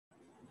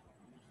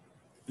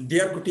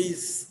Dear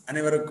cuties,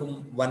 அனைவருக்கும்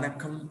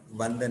வணக்கம்,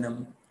 வந்தனம்,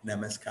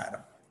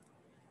 நமஸ்காரம்.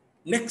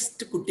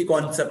 நெக்ஸ்ட் குட்டி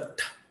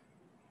கான்செப்ட்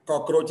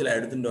காக்ரோச்ல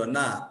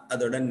எடுத்துட்டோம்னா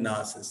அதோட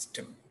நர்வ்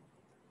சிஸ்டம்.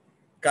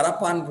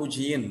 கரப்பான்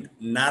பூச்சியின்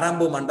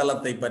நரம்பு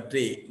மண்டலத்தை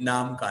பற்றி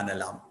நாம்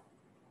காணலாம்.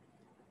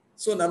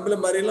 ஸோ நம்மள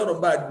மாதிரிலாம்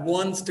ரொம்ப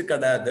அட்வான்ஸ்டு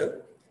கிடையாது,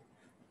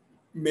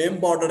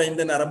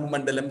 மேம்பாடடைந்த நரம்பு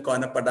மண்டலம்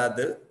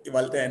காணப்படாது.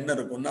 இவாழ்த்த என்ன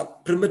இருக்கும்னா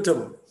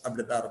பிரிமிட்டிவ்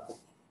அப்படித்தான் இருக்கும்.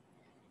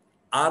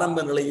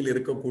 ஆரம்ப நிலையில்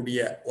இருக்கக்கூடிய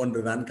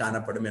ஒன்றுதான்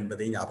காணப்படும்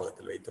என்பதை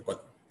ஞாபகத்தில் வைத்துக்கொள்.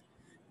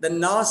 இந்த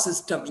நர்வ்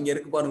சிஸ்டம் இங்க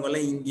இருக்கு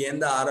பாருங்களேன்,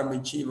 இங்கேருந்து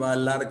ஆரம்பிச்சு இவ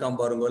எல்லாருக்கும்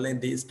பாருங்களேன்,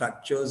 தி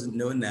ஸ்ட்ரக்சர்ஸ்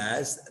நோன்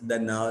ஆஸ் த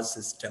நர்வ்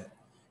சிஸ்டம்.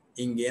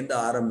 இங்கேருந்து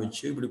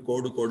ஆரம்பிச்சு இப்படி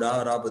கோடு கோடா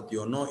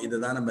 61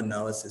 இதுதான் நம்ம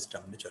நர்வ்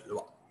சிஸ்டம்னு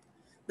சொல்லுவோம்.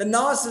 The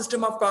nerve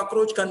system of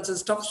cockroach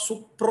consists of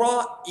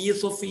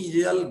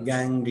supraesophageal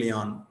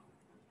ganglion.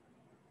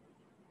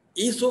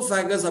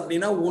 Esophagus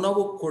அப்படின்னா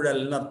உணவு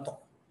குழல்னு அர்த்தம்.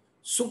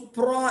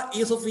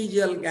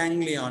 supraesophageal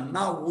ganglion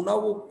னா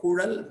உணவு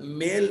குழல்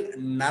மேல்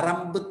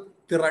நரம்பு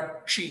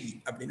திரட்சி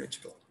அப்படின்னு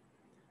வச்சுக்கலாம்.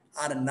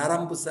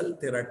 நரம்பு செல்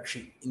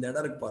திரட்சி இந்த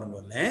இடம் இருக்கு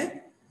பாருங்க.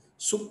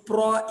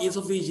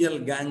 supraesophageal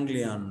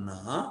ganglion னா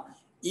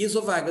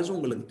ஈசோஃபேகஸ்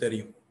உங்களுக்கு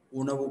தெரியும்,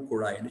 உணவு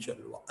குழாய்னு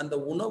சொல்லுவோம். அந்த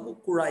உணவு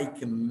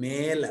குழாய்க்கு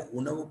மேல,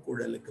 உணவு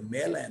குழலுக்கு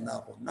மேல என்ன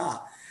ஆகும்னா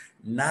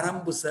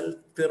நரம்பு செல்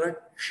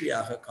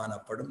திரட்சியாக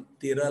காணப்படும்,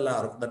 திரளா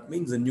இருக்கும். That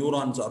means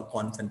neurons R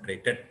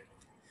concentrated.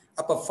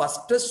 அப்ப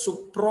ஃபர்ஸ்ட்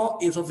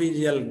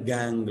சுப்ராஎசோஃபேஜியல்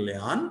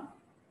கேங்லியான்,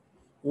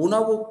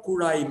 உணவு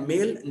குழாய்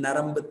மேல்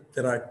நரம்பு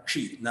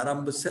திரட்சி,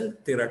 நரம்பு செல்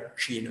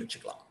திரட்சின்னு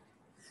வச்சுக்கலாம்.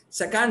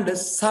 செகண்ட்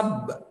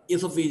சப்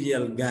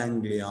எசோஃபேஜியல்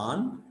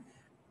கேங்லியான்,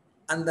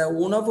 அந்த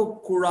உணவு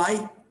குழாய்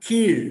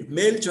கீழ்,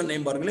 மேல்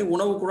சொன்னேன் பாருங்களேன்,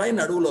 உணவு குழாய்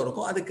நடுவில்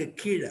இருக்கும், அதுக்கு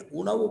கீழே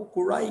உணவு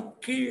குழாய்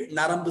கீழ்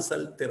நரம்பு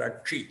செல்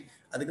திரட்சி,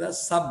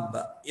 அதுக்குதான் சப்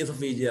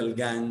எசோஃபேஜியல்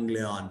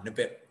கேங்லியான்னு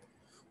பேர்.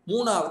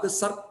 மூணாவது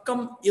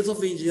சர்க்கம்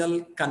எசோஃபேஜியல்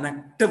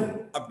கனெக்டிவ்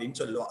அப்படின்னு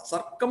சொல்லுவா.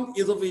 சர்க்கம்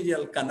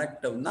எசோஃபேஜியல்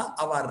கனெக்டிவ்னா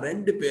அவ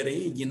ரெண்டு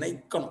பேரையும்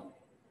இணைக்கணும்.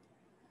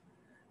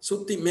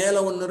 சுத்தி மேல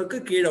ஒன்று இருக்கு,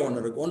 கீழே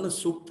ஒன்று இருக்கு. ஒன்று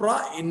சுப்ரா,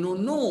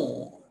 இன்னொன்னும்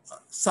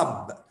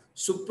சப்.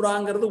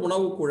 சுப்ராங்கிறது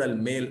உணவு குழல்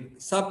மேல்,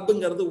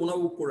 சப்புங்கிறது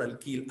உணவு குழல்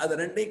கீழ். அது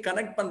ரெண்டையும்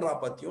கனெக்ட் பண்றா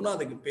பத்தியும்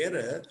அதுக்கு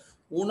பேரு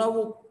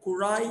உணவு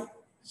குழாய்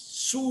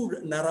சூழ்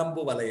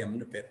நரம்பு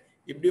வலயம்னு பேர்.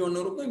 இப்படி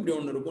ஒன்று இருக்கும், இப்படி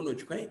ஒன்று இருக்கும்னு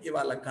வச்சுக்கோங்க.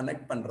 இவாள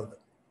கனெக்ட் பண்றது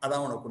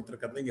அதான் உனக்கு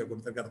கொடுத்துருக்கிறது, இங்க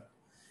கொடுத்துருக்கிறது.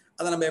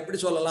 அதை நம்ம எப்படி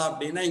சொல்லலாம்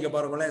அப்படின்னா, இங்க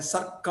பாருங்களேன்,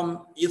 சர்க்கம்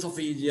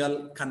எசோஃபேஜியல்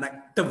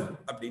கனெக்டிவ்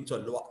அப்படின்னு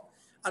சொல்லுவா.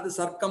 அது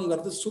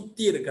சர்க்கம்ங்கிறது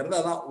சுத்தி இருக்கிறது,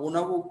 அதான்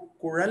உணவு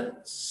குழல்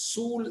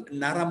சூழ்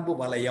நரம்பு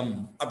வலயம்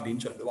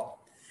அப்படின்னு சொல்லுவா.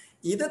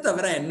 இதை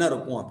தவிர என்ன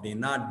இருக்கும்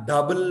அப்படின்னா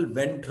டபுள்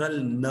வென்ட்ரல்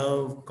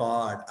நர்வ்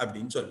கார்டு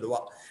அப்படின்னு சொல்லுவா.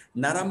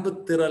 நரம்பு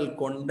திரள்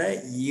கொண்ட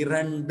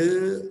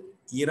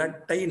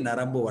இரட்டை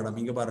நரம்பு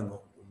வடம். இங்க பாருங்க,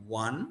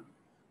 1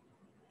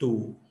 2.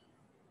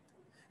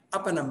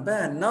 அப்ப நம்ம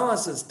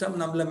நர்வ் சிஸ்டம்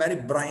நம்மள மாதிரி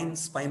பிரைன்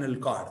ஸ்பைனல்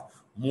கார்டு,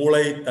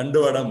 மூளை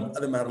தண்டுவடம்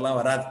அது மாதிரிலாம்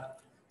வராது.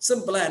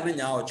 சிம்பிளா என்ன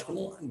ஞாபகம்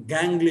வச்சுக்கணும்,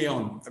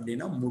 கேங்லியான்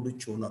அப்படின்னா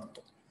முடிச்சுன்னு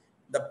அர்த்தம்.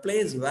 The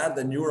place where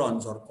the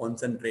neurons are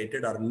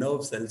concentrated or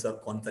nerve cells are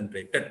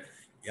concentrated.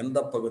 எந்த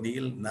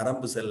பகுதியில்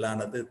நரம்பு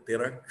செல்லானது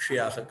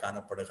திரட்சியாக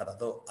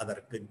காணப்படுகிறதோ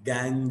அதற்கு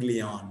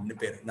கேங்லியான்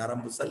பேர்.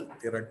 நரம்பு செல்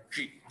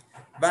திரட்சி,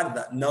 where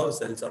the nerve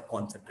cells are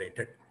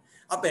concentrated.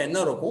 அப்ப என்ன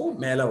இருக்கும்,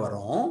 மேல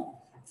வரும்.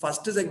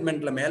 ஃபர்ஸ்ட்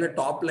செக்மெண்ட்ல மேல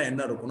டாப்ல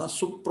என்ன இருக்கும்னா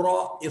சுப்ரா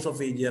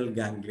எசோஃபேஜியல்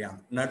கேங்லியான்,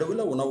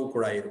 நடுவுல உணவு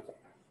குழாய் இருக்கும்.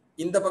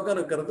 இந்த பக்கம்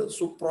இருக்கிறது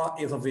சுப்ரா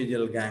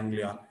எசோஃபேஜியல்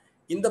கேங்லியான்,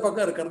 இந்த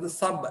பக்கம் இருக்கிறது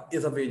சப்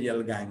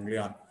எசோஃபேஜியல்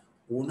கேங்லியான்.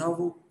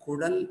 உணவு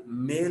குழல்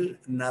மேல்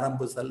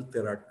நரம்பு செல்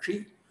திரட்சி,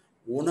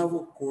 உணவு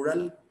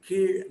குழல்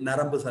கீழ்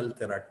நரம்பு செல்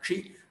திரட்சி.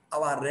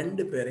 அவ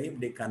ரெண்டு பேரையும்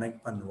இப்படி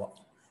கனெக்ட் பண்ணுவோம்.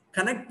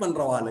 கனெக்ட்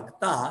பண்றவாளுக்கு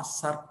தான்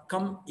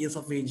சர்க்கம்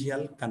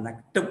எசோஃபேஜியல்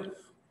கனெக்டிவ்,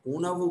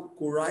 உணவு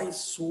குழாய்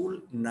சூழ்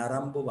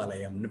நரம்பு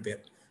வலயம்னு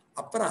பேர்.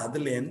 அப்புறம்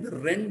அதுல இருந்து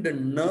ரெண்டு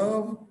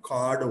நர்வ்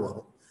கார்டு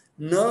வரும்.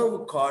 நர்வ்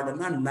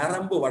கார்டுனா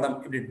நரம்பு வடம்,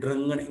 இப்படி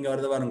ட்ரங்குன்னு இங்க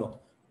வருது பாருங்க,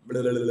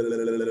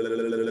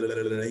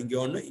 இங்க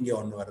ஒண்ணு இங்க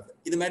ஒண்ணு வருது.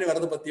 இது மாதிரி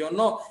வரது பத்தி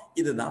ஒன்னும்,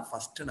 இதுதான்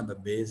ஃபர்ஸ்ட் நம்ம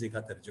பேசிக்கா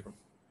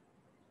தெரிஞ்சுக்கணும்.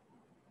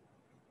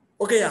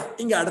 ஓகேயா,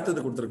 இங்க அடுத்தது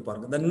கொடுத்துருக்கு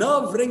பாருங்க. The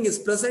nerve ring is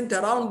present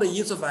around the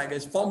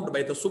esophagus formed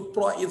by the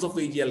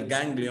supraesophageal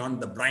ganglion,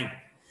 the brain.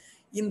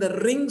 இந்த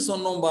ரிங்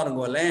சொன்னோம்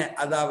பாருங்களே,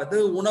 அதாவது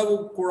உணவு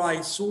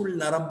குழாய் சூழ்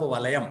நரம்பு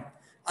வலயம்.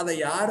 அதை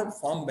யாரு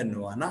ஃபார்ம்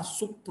பண்ணுவானா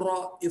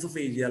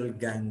supraesophageal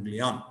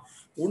ganglion.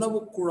 உணவு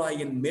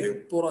குழாயின்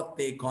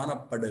மேல்புறத்தை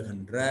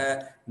காணப்படுகின்ற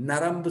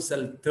நரம்பு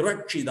செல்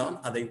திரட்சி தான்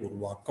அதை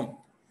உருவாக்கும்.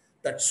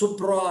 That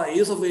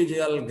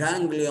supraesophageal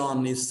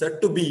ganglion is said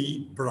to be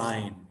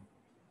brain.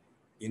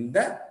 இந்த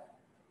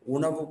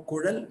உணவு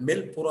குழல்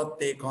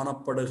மேல்புறத்தை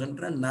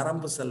காணப்படுகின்ற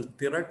நரம்பு செல்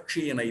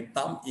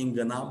திரட்சியினைத்தான்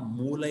இங்கு நாம்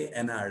மூளை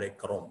என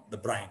அழைக்கிறோம். The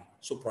brain,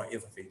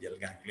 supraesophageal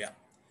ganglion.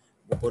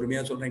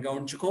 பொறுமையா சொல்றேன்,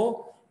 கவனிச்சுக்கோ.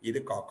 இது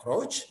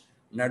காக்ரோச்.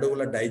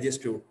 நடுவுல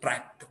டைஜஸ்டிவ்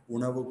ட்ராக்ட்,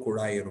 உணவு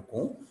குழாய்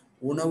இருக்கும்.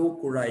 உணவு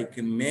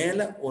குழாய்க்கு மேல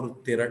ஒரு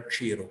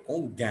திரட்சி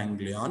இருக்கும்,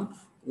 கேங்லியான்.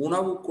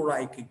 உணவு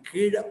குழாய்க்கு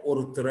கீழே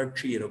ஒரு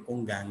திரட்சி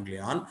இருக்கும்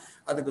கேங்லியான்.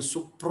 அதுக்கு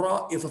சுப்ரா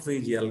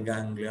இசோஃபேஜியல்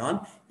கேங்லியான்,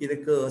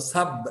 இதுக்கு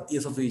சப்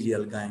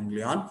இசோஃபேஜியல்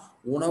கேங்லியான்.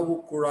 உணவு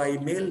குழாய்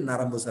மேல்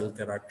நரம்பு செல்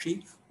திரட்சி,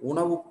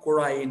 உணவு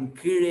குழாயின்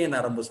கீழே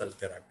நரம்பு செல்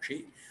திரட்சி.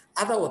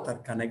 அதை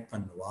ஒருத்தர் கனெக்ட்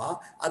பண்ணுவா.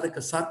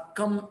 அதுக்கு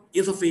சர்க்கம்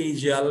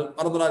இசோஃபேஜியல்,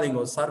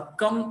 மறந்துடாதீங்க,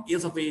 சர்க்கம்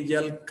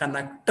இசோஃபேஜியல்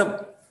கனெக்டிவ்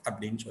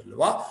அப்படின்னு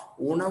சொல்லுவா.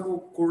 உணவு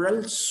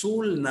குழல்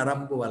சூழ்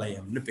நரம்பு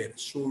வளையம்னு பேர்,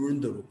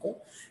 சூழ்ந்து இருக்கும்.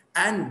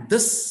 And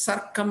this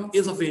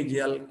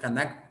circumesophageal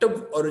connective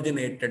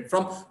originated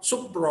from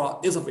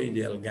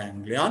supraesophageal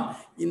ganglion.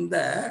 இந்த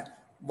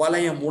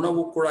வளையம்,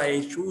 உணவு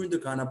குழாயை சூழ்ந்து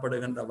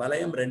காணப்படுகின்ற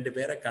வளையம் ரெண்டு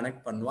பேரை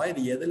கனெக்ட் பண்ணுவா.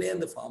 இது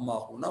எதுலேருந்து ஃபார்ம்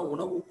ஆகும்னா,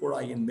 உணவு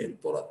குழாயின் மேல்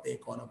புறத்தே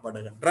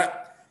காணப்படுகின்ற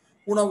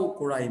உணவு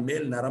குழாய்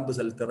மேல் நரம்பு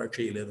செல்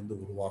திரட்சியிலிருந்து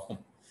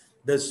உருவாகும்.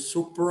 The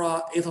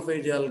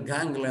supraesophageal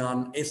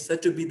ganglion is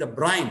said to be the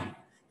brain.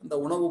 இந்த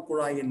உணவு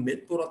குழாயின்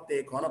மேற்புறத்தே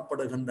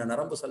காணப்படுகின்ற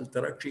நரம்பு செல்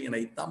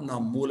திரட்சியினைத்தான்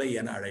நாம் மூளை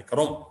என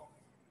அழைக்கிறோம்.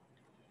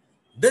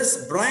 This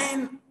brain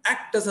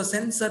acts as a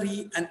sensory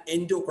and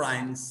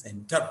endocrine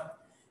center.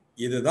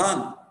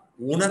 இதுதான்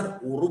உணர்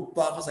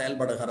உறுப்பாக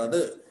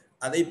செயல்படுகிறது.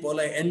 அதே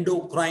போல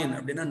எண்டோக்ரைன்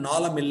அப்படின்னா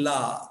நாளமில்லா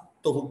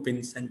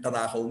தொகுப்பின்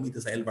சென்டராகவும் இது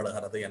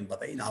செயல்படுகிறது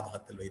என்பதை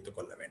ஞாபகத்தில் வைத்துக்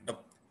கொள்ள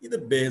வேண்டும். இது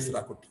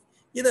பேஸ்ரா குட்டி.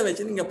 இதை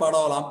வச்சு நீங்க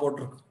படம்லாம்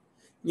போட்டிருக்கோம்.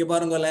 இங்க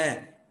பாருங்களேன்,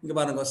 இங்க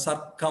பாருங்க,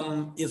 சர்க்கம்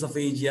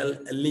இசோஃபேஜியல்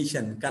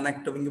லீஷன்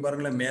கனெக்டிவ். இங்க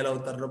பாருங்களேன், மேல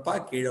ஒருத்தர் இருப்பா,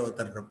 கீழே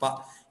ஒருத்தர் இருப்பா.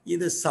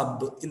 இது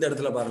சப். இந்த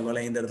இடத்துல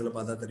பாருங்களேன், இந்த இடத்துல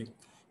பார்த்தா தெரியும்,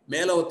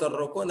 மேல ஒருத்தர்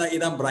இருக்கும்,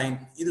 இதான் பிரைன்.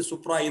 இது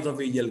சுப்ரா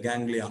இசோஃபேஜியல்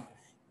கேங்லியான்.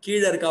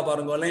 கீழே இருக்கா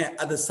பாருங்களேன்,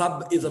 அது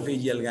சப்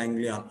இசோஃபேஜியல்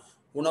கேங்லியான்.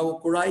 உணவு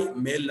குழாய்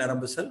மேல்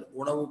நரம்பு செல்,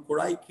 உணவு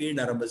குழாய் கீழ்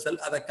நரம்பு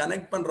செல். அதை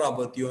கனெக்ட் பண்றா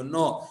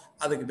பத்தியோன்னோ,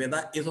 அதுக்கு பேர்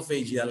தான்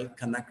இசோஃபேஜியல்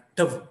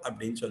கனெக்டிவ்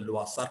அப்படின்னு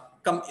சொல்லுவா.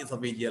 சர்க்கம்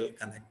இசோஃபேஜியல்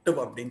கனெக்டிவ்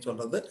அப்படின்னு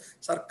சொல்றது.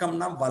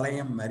 சர்க்கம்னா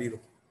வளையம் மாதிரி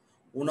இருக்கும்,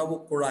 உணவு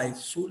குழாய்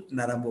சூழ்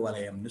நரம்பு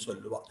வளையம்னு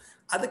சொல்லுவா.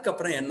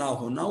 அதுக்கப்புறம் என்ன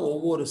ஆகும்னா,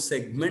 ஒவ்வொரு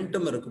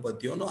செக்மெண்ட்டும் இருக்கு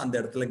பத்தியோன்னு அந்த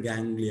இடத்துல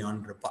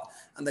கேங்லியான் இருப்பா.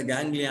 அந்த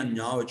கேங்லியான்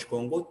ஞாபகம்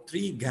வச்சுக்கோங்க.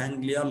 3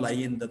 ganglia lie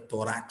in the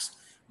thorax.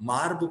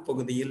 மார்பு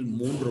பகுதியில்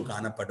 3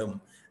 காணப்படும்.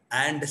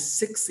 and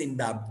 6 in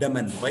the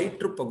abdomen.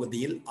 வயிற்று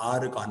பகுதியில்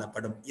 6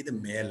 காணப்படும். இது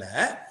மேல.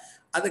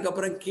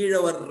 அதுக்கப்புறம் கீழே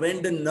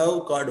 2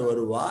 நர்வ் கார்டு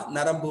வருவா.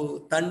 நரம்பு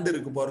தண்டு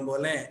இருக்கு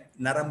பாருங்களே,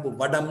 நரம்பு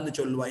வடம்னு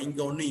சொல்லுவா.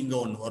 இங்க ஒண்ணு இங்க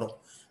ஒண்ணு வரும்.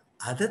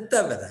 அதை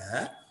தவிர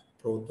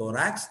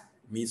ப்ரோதோராக்ஸ்,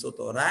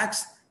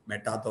 மீசோதோராக்ஸ்,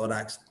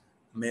 மெட்டாதோராக்ஸ்,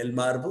 மேல்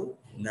மார்பு,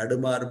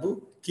 நடுமார்பு,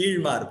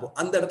 கீழ்மார்பு,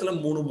 அந்த இடத்துல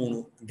 3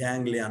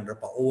 கேங்லியான்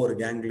இருப்பா. ஒவ்வொரு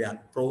கேங்லியான்,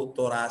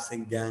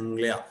 ப்ரோதோராசிக்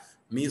கேங்லியா,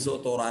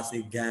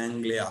 மீசோதோராசிக்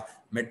கேங்லியா,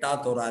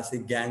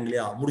 மெட்டாதோராசிக்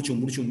கேங்லியா. முடிச்சு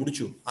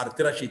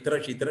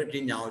திரட்சி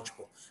ஞாபகம்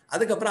வச்சுக்கோ.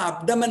 அதுக்கப்புறம்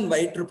அப்டமன்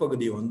வயிற்று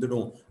பகுதி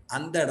வந்துடும்.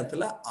 அந்த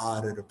இடத்துல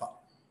 6 இருப்பா.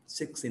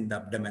 6 in the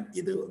abdomen.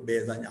 இது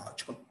பேஸா ஞாபகம்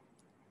வச்சுக்கணும்.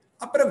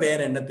 அப்புறம் வேற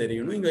என்ன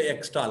தெரியணும், இங்க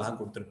எக்ஸ்ட்ராலாம்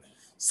கொடுத்துருக்கேன்.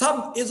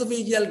 Sub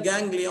oesophageal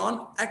ganglion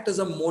act as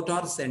a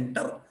motor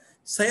center.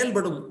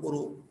 செயல்படும் ஒரு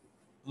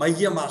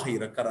மையமாக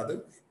இருக்கிறது.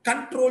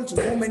 Controls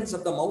movements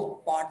of the mouth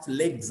parts,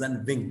 Lex and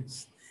wings.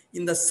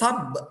 இந்த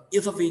சப்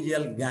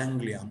இசோஃபேஜியல்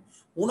கேங்லியான்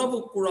உணவு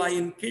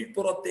குழாயின்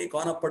கீழ்ப்புறத்தே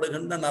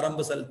காணப்படுகின்ற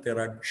நரம்பு செல்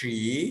திரட்சி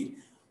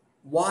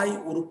வாய்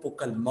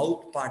உறுப்புகள்,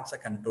 மவுத் பார்ட்ஸை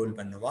கண்ட்ரோல்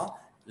பண்ணுவா.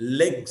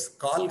 லெக்ஸ்,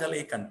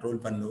 கால்களை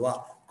கண்ட்ரோல் பண்ணுவா.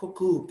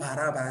 குக்கு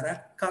பாரா பாரா,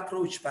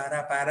 காக்ரோச்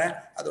பாரா பாரா,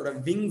 அதோட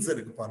விங்ஸ்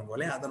இருக்கு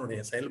பாருங்களே, அதனுடைய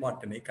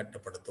செயல்பாட்டினை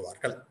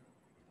கட்டுப்படுத்துவார்கள்.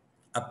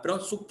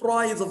 அப்புறம்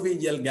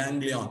சுப்ராஇசோஃபேஜியல்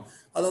கேங்லியான்,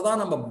 அதை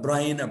தான் நம்ம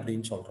பிரைன்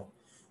அப்படின்னு சொல்றோம்.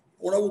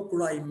 உணவு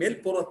குழாய்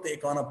மேல்புறத்தை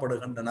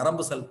காணப்படுகின்ற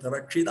நரம்பு செல்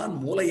திரட்சி தான்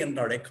மூளை என்று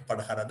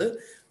அழைக்கப்படுகிறது.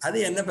 அது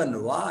என்ன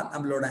பண்ணுவா,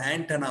 நம்மளோட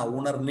ஆண்டனா,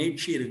 உணர்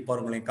நீட்சி இருக்கு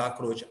பாருங்களேன்,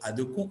 காக்ரோச்,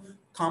 அதுக்கும்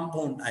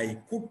காம்பவுண்ட் ஐ,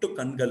 கூட்டு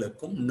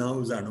கண்களுக்கும்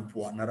நர்வ்ஸ்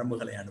அனுப்புவார்,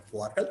 நரம்புகளை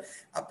அனுப்புவார்கள்.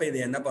 அப்ப இது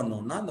என்ன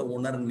பண்ணும்னா, அந்த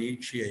உணர்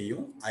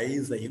நீட்சியையும்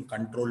ஐஸையும்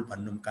கண்ட்ரோல்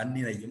பண்ணும்,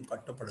 கண்ணினையும்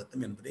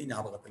கட்டுப்படுத்தும் என்பதை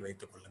ஞாபகத்தில்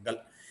வைத்துக் கொள்ளுங்கள்.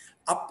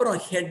 அப்புறம்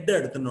head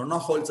எடுத்துனோம்னா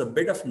holes a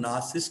bit of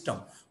nerve system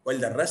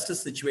while the rest is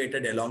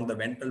situated along the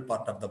ventral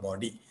part of the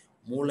body.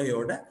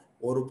 மூளையோட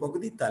ஒரு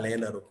பகுதி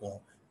தலையில இருக்கும்,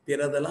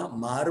 பிறதெல்லாம்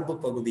மார்பு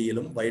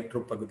பகுதியிலும் வயிற்று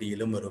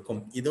பகுதியிலும்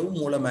இருக்கும். இதுவும்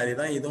மூளை மாதிரி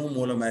தான், இதுவும்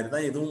மூளை மாதிரி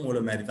தான், இதுவும்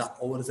மூளை மாதிரி தான்.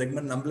 ஒவ்வொரு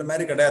செக்மெண்ட் நம்மள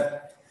மாதிரி கிடையாது.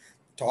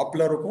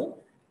 டாப்ல இருக்கும்,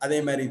 அதே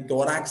மாதிரி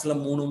தோராக்ஸ்ல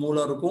 3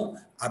 மூளை இருக்கும்,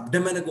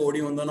 அப்டமனுக்கு ஓடி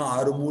வந்தோம்னா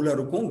 6 மூளை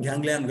இருக்கும்.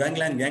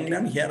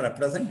 Ganglion here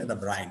represent the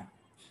brain.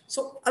 So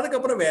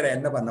அதுக்கப்புறம் வேற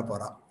என்ன பண்ண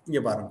போறா,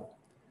 இங்க பாருங்க.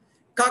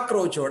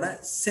 காக்ரோச்சோட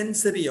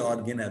சென்சரி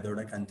ஆர்கன்,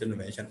 அதோட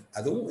கண்டினியூவேஷன்,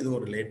 அதுவும்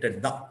இதுவும்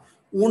ரிலேட்டட் தான்.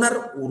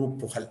 உணர்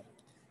உறுப்புகள்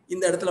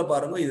இந்த இடத்துல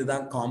பாருங்க,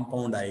 இதுதான்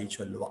காம்பவுண்ட் ஐ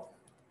சொல்லுவா.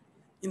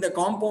 இந்த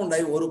காம்பவுண்ட் ஐ,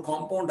 ஒரு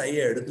காம்பவுண்ட்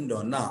ஐயை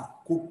எடுத்துட்டோம்னா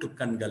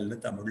கூட்டுக்கண்கள்னு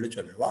தமிழ்ல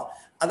சொல்லுவா.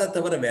 அதை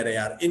தவிர வேற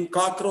யார்? இன்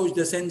cockroach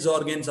the sense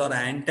organs R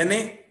ஆண்டனே,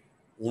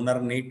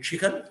 உணர்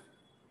நீட்சிகள்,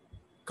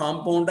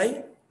 காம்பவுண்ட் ஐ,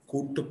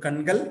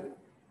 கூட்டுக்கண்கள்,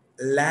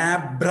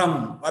 லேப்ரம்.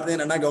 அது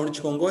என்னன்னா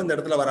கவனிச்சுக்கோங்க, இந்த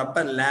இடத்துல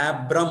வரப்ப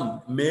லேப்ரம்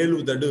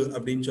மேலுதடு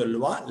அப்படின்னு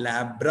சொல்லுவா,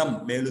 லேப்ரம்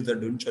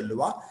மேலுதடுன்னு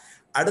சொல்லுவா.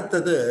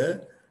 அடுத்தது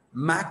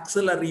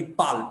மேக்ஸிலரி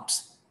பால்ப்ஸ்,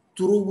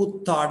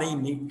 துருவுத்தாடை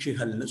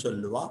நீட்சிகள்னு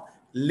சொல்லுவா.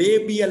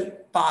 லேபியல்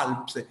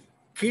பால்ப்ஸ்,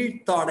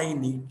 கீழ்த்தாடை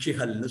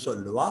நீட்சிகள்னு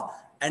சொல்லுவா.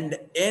 And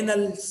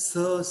anal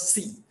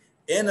Cersei.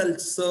 ஏனல்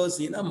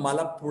சர்சினா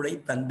மலப்புழை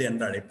தண்டு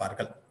என்று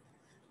அழைப்பார்கள்.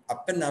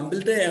 அப்ப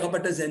நம்மள்ட்ட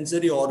ஏகப்பட்ட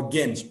சென்சரி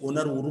ஆர்கன்ஸ்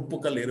உணர்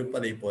உறுப்புகள்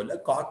இருப்பதை போல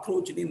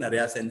காக்ரோச்லையும்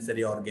நிறைய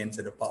சென்சரி ஆர்கன்ஸ்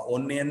இருப்பா.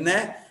 ஒன்னு என்ன?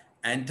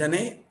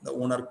 ஆண்டனே, இந்த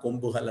உணர்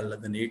கொம்புகள்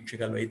அல்லது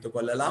நீட்சிகள் வைத்துக்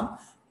கொள்ளலாம்.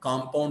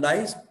 Compound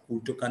ice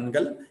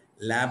கூட்டுக்கண்கள்,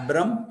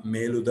 labrum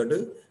மேலுதடு,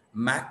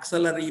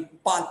 maxillary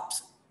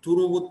பால்ப்ஸ்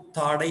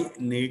துருவுத்தாடை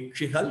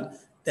நீட்சிகள்,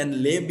 then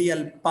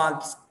labial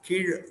பால்ப்ஸ்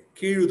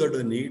கீழுதடு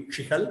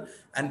நீட்சிகள்,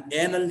 and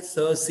anal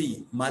Cersei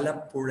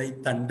மலப்புழை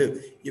தண்டு.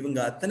 இவங்க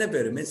அத்தனை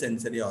பேருமே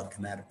சென்சரி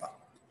ஆர்கனா இருப்பாங்க.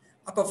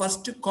 அப்போ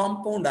ஃபர்ஸ்ட்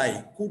காம்பவுண்ட் ஐ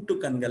கூட்டு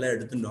கண்களை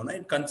எடுத்துட்டோம்னா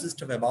it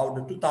consist of about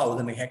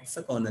 2000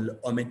 hexagonal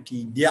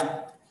ஒமெட்டீடியா.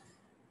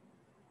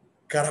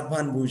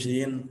 கரப்பான்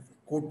பூச்சியின்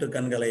கூட்டு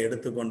கண்களை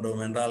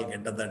எடுத்துக்கொண்டோம் என்றால்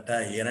கிட்டத்தட்ட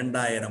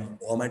 2000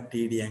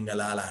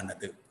 ஒமெட்டீடியங்களால்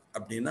ஆனது.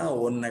 அப்படின்னா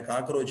ஒன்னை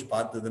காக்ரோச்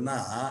பார்த்ததுன்னா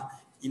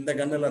இந்த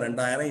கண்ணுல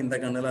 2000, இந்த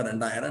கண்ணுல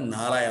 2000,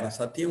 4000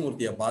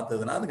 சத்தியமூர்த்தியை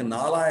பார்த்ததுன்னா அதுக்கு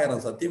 4000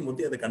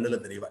 சத்தியமூர்த்தி அது கண்ணுல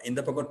தெரியவா.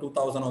 இந்த பக்கம்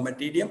 2000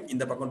 ஒமெட்டீடியம்,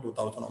 இந்த பக்கம்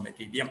 2000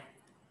 ஒமெட்டீடியம்.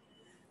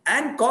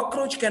 And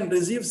cockroach can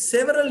receive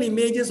several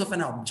images of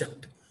an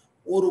object.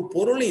 ஒரு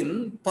பொருளின்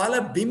பல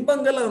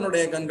பிம்பங்கள்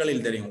அதனுடைய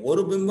கண்களில் தெரியும்.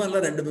 ஒரு பிம்பம் இல்ல,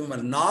 ரெண்டு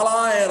பிம்பம்,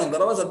 4000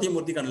 தடவை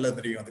சத்தியமூர்த்தி கண்ணில்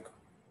தெரியும் அதுக்கு.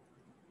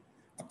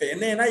 அப்ப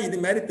என்னன்னா இது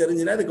மாதிரி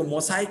தெரிஞ்சுன்னா அதுக்கு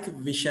மொசைக்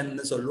விஷன்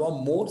சொல்லுவோம்.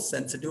 மோர்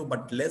சென்சிட்டிவ்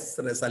பட் லெஸ்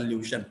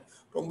ரெசல்யூஷன்.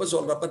 ரொம்ப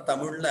சொல்றப்ப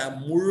தமிழ்ல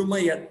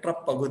முழுமையற்ற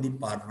பகுதி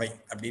பார்வை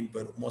அப்படின்னு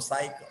பேரு.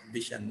 மொசைக்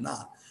விஷன்னா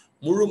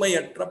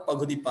முழுமையற்ற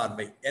பகுதி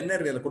பார்வை. என்ன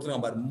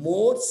கொடுத்துருக்காங்க பாரு,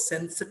 மோர்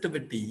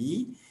சென்சிட்டிவிட்டி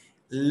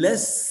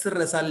லெஸ்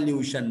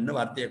ரெசல்யூஷன்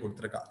வார்த்தையை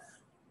கொடுத்துருக்கா.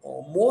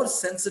 மோர்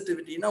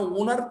சென்சிட்டிவிட்டினா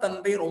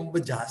உணர்தன்மை ரொம்ப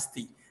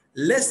ஜாஸ்தி,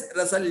 லெஸ்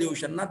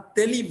ரெசல்யூஷன்னா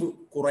தெளிவு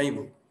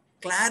குறைவு,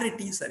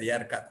 கிளாரிட்டி சரியா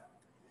இருக்காது.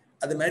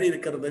 அது மாதிரி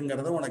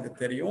இருக்கிறதுங்கிறது உனக்கு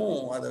தெரியும்.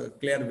 அது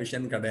கிளியர்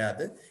விஷன்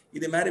கிடையாது.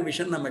 இது மாதிரி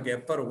விஷன் நமக்கு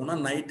எப்போ இருக்கும்னா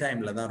நைட்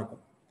டைம்ல தான்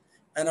இருக்கும்.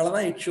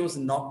 அதனாலதான் இட் ஷோஸ்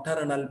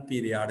நாக்டர்னல்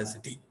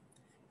பீரியாடிசிட்டி.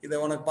 இதை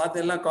உனக்கு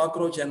பார்த்தீங்கன்னா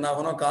காக்ரோச் என்ன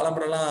ஆகணும்,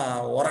 காலம்பரெல்லாம்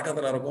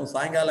உறக்கத்துல இருக்கும்,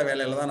 சாயங்கால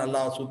வேலையில தான்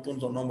நல்லா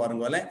சுத்துன்னு சொன்னோம்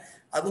பாருங்களேன்.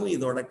 அதுவும்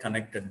இதோட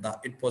கனெக்டட் தான்.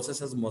 It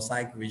possesses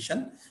mosaic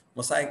vision.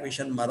 Mosaic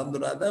vision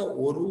மறந்துடாத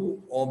ஒரு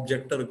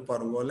ஆப்ஜெக்ட் இருக்கு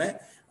பாருங்களேன்.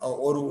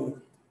 ஒரு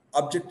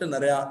ஆப்ஜெக்ட்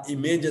நிறைய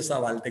இமேஜஸா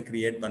வாழ்க்கை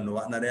கிரியேட்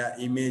பண்ணுவா. நிறைய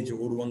இமேஜ்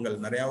உருவங்கள்,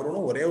 நிறைய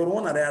உருவம், ஒரே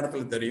உருவம் நிறைய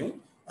இடத்துல தெரியும்,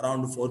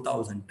 அரௌண்ட்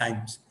 4000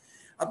 டைம்ஸ்.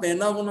 அப்ப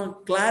என்ன ஆகணும்,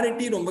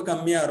 கிளாரிட்டி ரொம்ப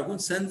கம்மியா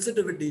இருக்கும்,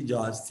 சென்சிட்டிவிட்டி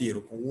ஜாஸ்தி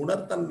இருக்கும்,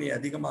 உணர்தன்மை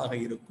அதிகமாக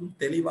இருக்கும்,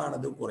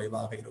 தெளிவானது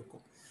குறைவாக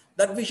இருக்கும்.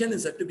 That vision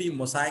is to be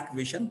mosaic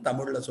vision.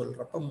 தமிழ்ல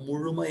சொல்றப்ப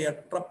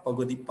முழுமையற்ற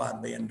பகுதி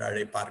பார்வை என்று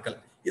அழைப்பார்கள்.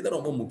 இதை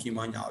ரொம்ப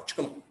முக்கியமா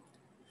ஞாபகம்.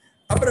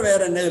 அப்புறம்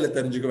வேற என்ன இதுல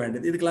தெரிஞ்சுக்க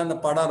வேண்டியது, இதுக்கெல்லாம் அந்த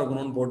படம்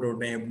இருக்கணும்னு போட்டு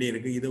விட்டேன். எப்படி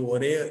இருக்கு இது,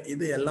 ஒரே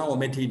இது எல்லாம்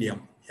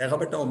ஒமெட்டீடியம்,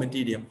 ஏகப்பட்ட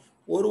ஒமெட்டீடியம்.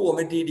 ஒரு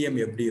ஒமெட்டீடியம்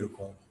எப்படி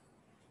இருக்கும்,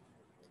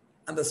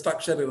 அந்த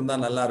ஸ்ட்ரக்சர்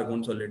இருந்தால் நல்லா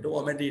இருக்கும்னு சொல்லிட்டு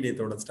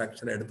ஒமெட்டீடியத்தோட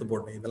ஸ்ட்ரக்சரை எடுத்து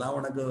போட்டேன். இதெல்லாம்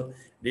உனக்கு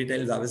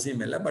டீட்டெயில்ஸ்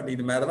அவசியம் இல்லை, பட்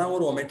இது மாதிரி தான்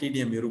ஒரு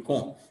ஒமெட்டீடியம்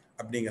இருக்கும்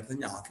அப்படிங்கிறது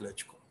ஞாபகத்தில்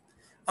வச்சுக்கோ.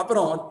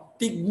 அப்புறம்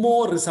திக்மோ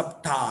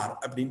ரிசப்டார்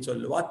அப்படின்னு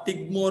சொல்லுவா.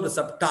 திக்மோ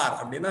ரிசப்டார்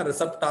அப்படின்னா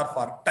ரிசப்டார்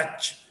ஃபார்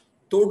டச்,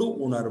 தொடு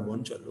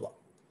உணர்வுன்னு சொல்லுவா.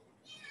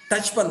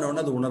 டச்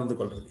பண்ணோன்னு அது உணர்ந்து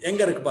கொள்றது.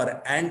 எங்க இருக்கு பாரு,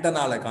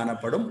 ஆண்டனால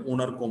காணப்படும்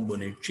உணர்கொம்பு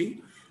நீட்சி,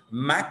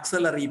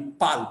 மேக்ஸலரி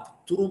பால்ப்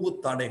துருவு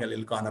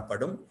தாடைகளில்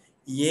காணப்படும்,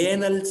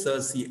 ஏனல்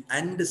சர்சி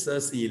அண்ட்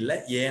சர்சி இல்ல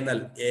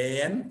ஏனல்,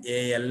 ஏஎன்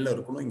ஏஎல்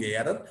இருக்கணும், இங்க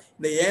எரர்.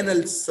 இந்த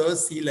ஏனல்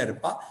சர்சியில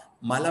இருப்பா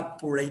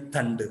மலப்புழை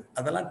தண்டு.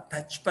 அதெல்லாம்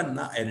டச்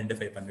பண்ணா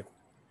ஐடென்டிஃபை பண்ணிக்கும்.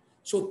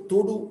 ஸோ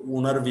தொடு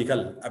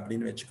உணர்விகள்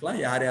அப்படின்னு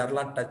வச்சுக்கலாம். யார்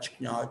யாரெல்லாம் டச்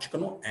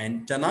வச்சுக்கணும்,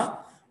 ஆண்டனா,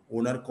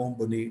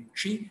 உணர்கொம்பு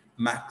நீட்சி,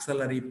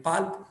 மேக்ஸலரி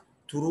பால்ப்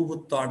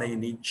துருவுத்தாடை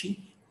நீட்சி,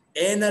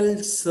 ஏனல்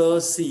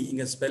சர்சி,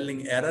 இங்க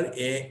ஸ்பெல்லிங் எரர்,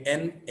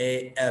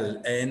 ஏஎன்ஏஎல்,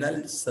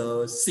 ஏனல்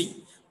சர்சி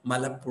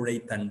மலப்புழை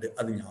தண்டு,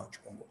 அது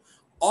ஞாபகம்.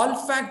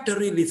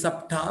 Olfactory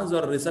receptors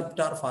R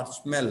receptor for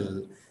smell,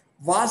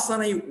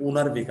 வாசனை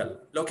உணர்விகள்,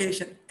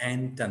 லொகேஷன்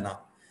ஆண்டனா.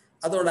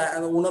 அதோட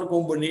அந்த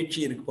உணர்கொம்பு நீட்சி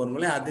இருக்கு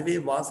பாருங்களேன், அதுவே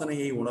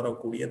வாசனையை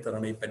உணரக்கூடிய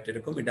திறனை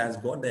பெற்றிருக்கும். It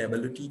has got the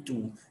ability to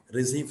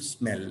receive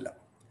smell.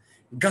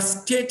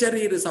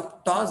 Gustatory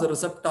receptors,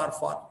 receptor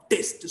for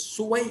taste,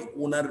 சுவை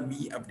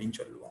உணர்வி அப்படின்னு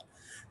சொல்லுவாங்க.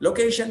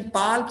 லொகேஷன்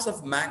பால்ப்ஸ்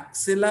ஆஃப்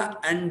மேக்ஸிலா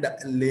அண்ட்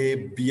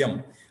லேபியம்,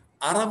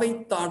 அரவை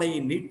தாடை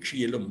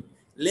நீட்சியிலும்,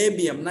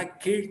 லேபியம்னா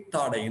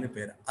கீழ்த்தாடைன்னு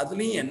பேர்.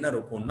 அதுலயும் என்ன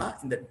இருக்கும்னா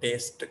இந்த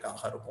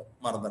டேஸ்டுக்காக இருக்கும்,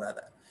 மறந்துடாத.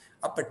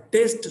 அப்ப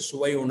டேஸ்ட்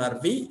சுவை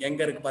உணர்வி எங்க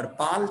இருக்கு பாரு,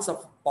 பால்ப்ஸ்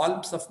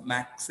ஆஃப்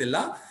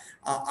மேக்ஸிலா,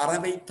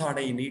 அரவை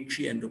தாடை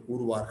நீட்சி என்று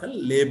கூறுவார்கள்.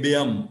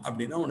 லேபியம்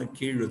அப்படின்னா உனக்கு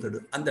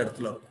கீழுதடு, அந்த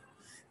இடத்துல இருக்கும்.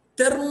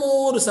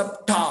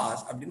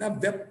 தெர்மோரிசப்டார்ஸ் அப்படின்னா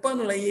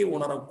வெப்பநிலையை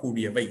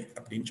உணரக்கூடியவை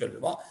அப்படின்னு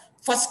சொல்லுவா.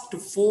 First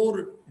 4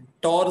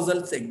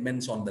 dorsal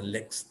segments on the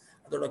legs,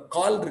 அதோட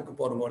கால் இருக்கு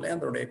போறவங்களே,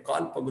 அதோடைய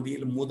கால்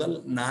பகுதியில் முதல்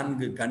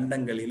 4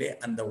 கண்டங்களிலே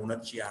அந்த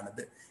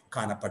உணர்ச்சியானது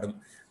காணப்படும்.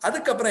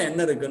 அதுக்கப்புறம் என்ன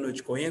இருக்குன்னு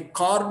வச்சுக்கோங்க,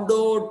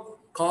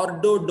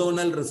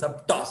 கார்டோடோனல்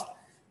ரிசப்டார்ஸ்,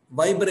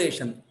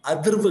 வைப்ரேஷன்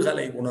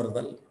அதிர்வுகளை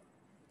உணர்தல்,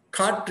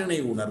 காற்றினை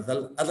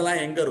உணர்தல், அதெல்லாம்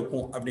எங்க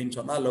இருக்கும் அப்படின்னு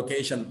சொன்னா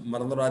லொகேஷன்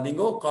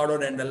மறந்துடாதீங்கோ.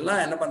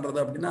 கார்டோடெண்டல்லாம் என்ன பண்றது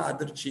அப்படின்னா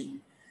அதிர்ச்சி,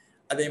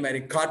 அதே மாதிரி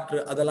காற்று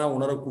அதெல்லாம்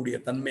உணரக்கூடிய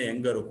தன்மை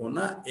எங்க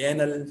இருக்கும்னா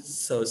ஏனல்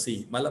சர்சி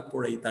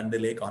மலப்புழை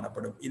தண்டிலே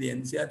காணப்படும். இது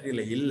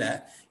என்சிஆர்டியில் இல்லை,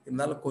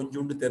 இருந்தாலும்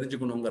கொஞ்சோண்டு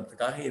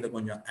தெரிஞ்சுக்கணுங்கிறதுக்காக இதை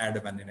கொஞ்சம் ஆட்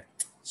பண்ணினேன்.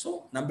 ஸோ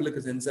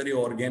நம்மளுக்கு சென்சரி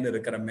ஆர்கன்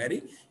இருக்கிற மாதிரி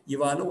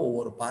இவாலும்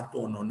ஒவ்வொரு பார்ட்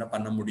ஒன்று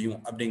பண்ண முடியும்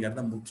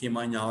அப்படிங்கிறத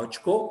முக்கியமாக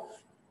ஞாபகிச்சுக்கோ.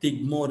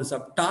 திக்மோ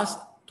ரிசப்டாஸ்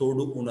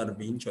தொடு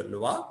உணர்வின்னு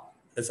சொல்லுவா.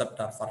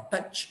 Receptor for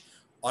touch,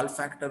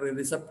 olfactory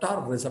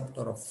receptor,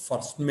 receptor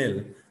for smell,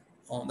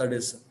 that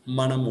is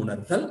மனம்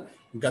உணர்தல்.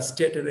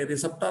 gustatory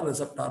receptor,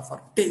 receptor for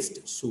taste,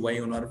 சுவை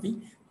உணர்வி.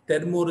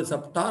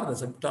 thermoreceptor,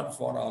 receptor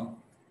for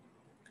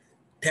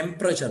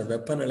temperature,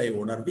 வெப்பநிலை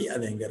உணர்வி.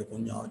 அது எங்க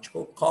இருக்கும்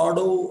ஞாபகம்.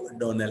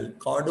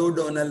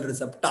 கார்டோடோனல்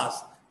ரிசெப்டார்ஸ்,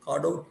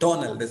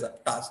 கார்டோடோனல்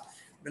ரிசெப்டார்ஸ்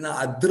அப்படின்னா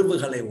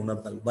அதிர்வுகளை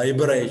உணர்தல்,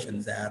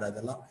 வைப்ரேஷன்ஸ் ஏர்,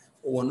 அதெல்லாம்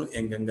ஒவ்வொன்றும்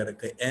எங்கெங்க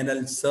இருக்கு.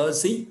 ஏனல்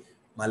சர்சி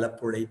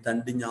மலப்புழை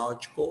தண்டு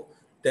ஞாபகம்.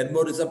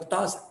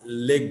 தெர்மோரிசெப்டார்ஸ்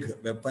லெக்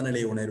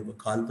வெப்பநிலை உணர்வு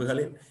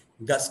கால்புகளில்.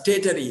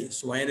 gustatory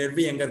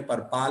சுவையுணர்வி எங்க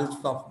இருப்பார்?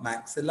 பால்ஸ் ஆஃப்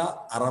மேக்ஸிலா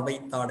அரவை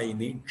தாடை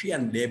நீட்சி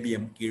அண்ட்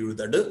லேபியம்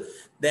கீழுதடு.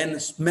 தென்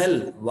ஸ்மெல்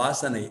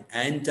வாசனை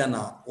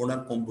ஆண்டனா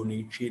உணர்கொம்பு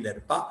நீட்சியில்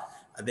இருப்பா.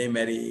 அதே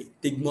மாதிரி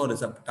திக்மோ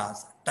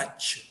ரிசெப்டார்ஸ்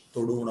டச்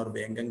தொடு உணர்வு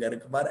எங்கெங்க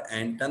இருக்கு பார்?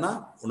 ஆண்டனா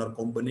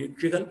உணர்கொம்பு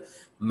நீட்சிகள்.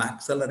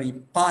 மேக்ஸலரி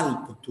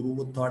பால்ப்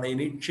துருவுத்தாடை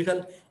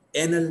நீட்சிகள்.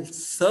 எனல்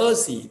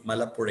சர்சி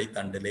மலப்புழை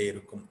தண்டிலே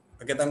இருக்கும்.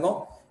 ஓகே தங்கம்,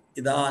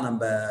 இதான்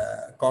நம்ம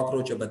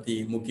காக்ரோச்சை பத்தி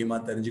முக்கியமா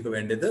தெரிஞ்சுக்க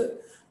வேண்டியது.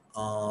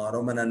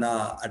 ரொம்ப நல்லா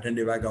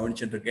அட்டென்டிவாக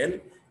கவனிச்சுட்டு இருக்கேன்.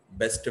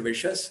 Best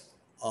wishes,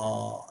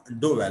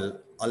 two well,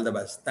 all the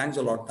best. Thanks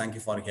a lot. Thank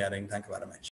you for hearing. Thank you very much.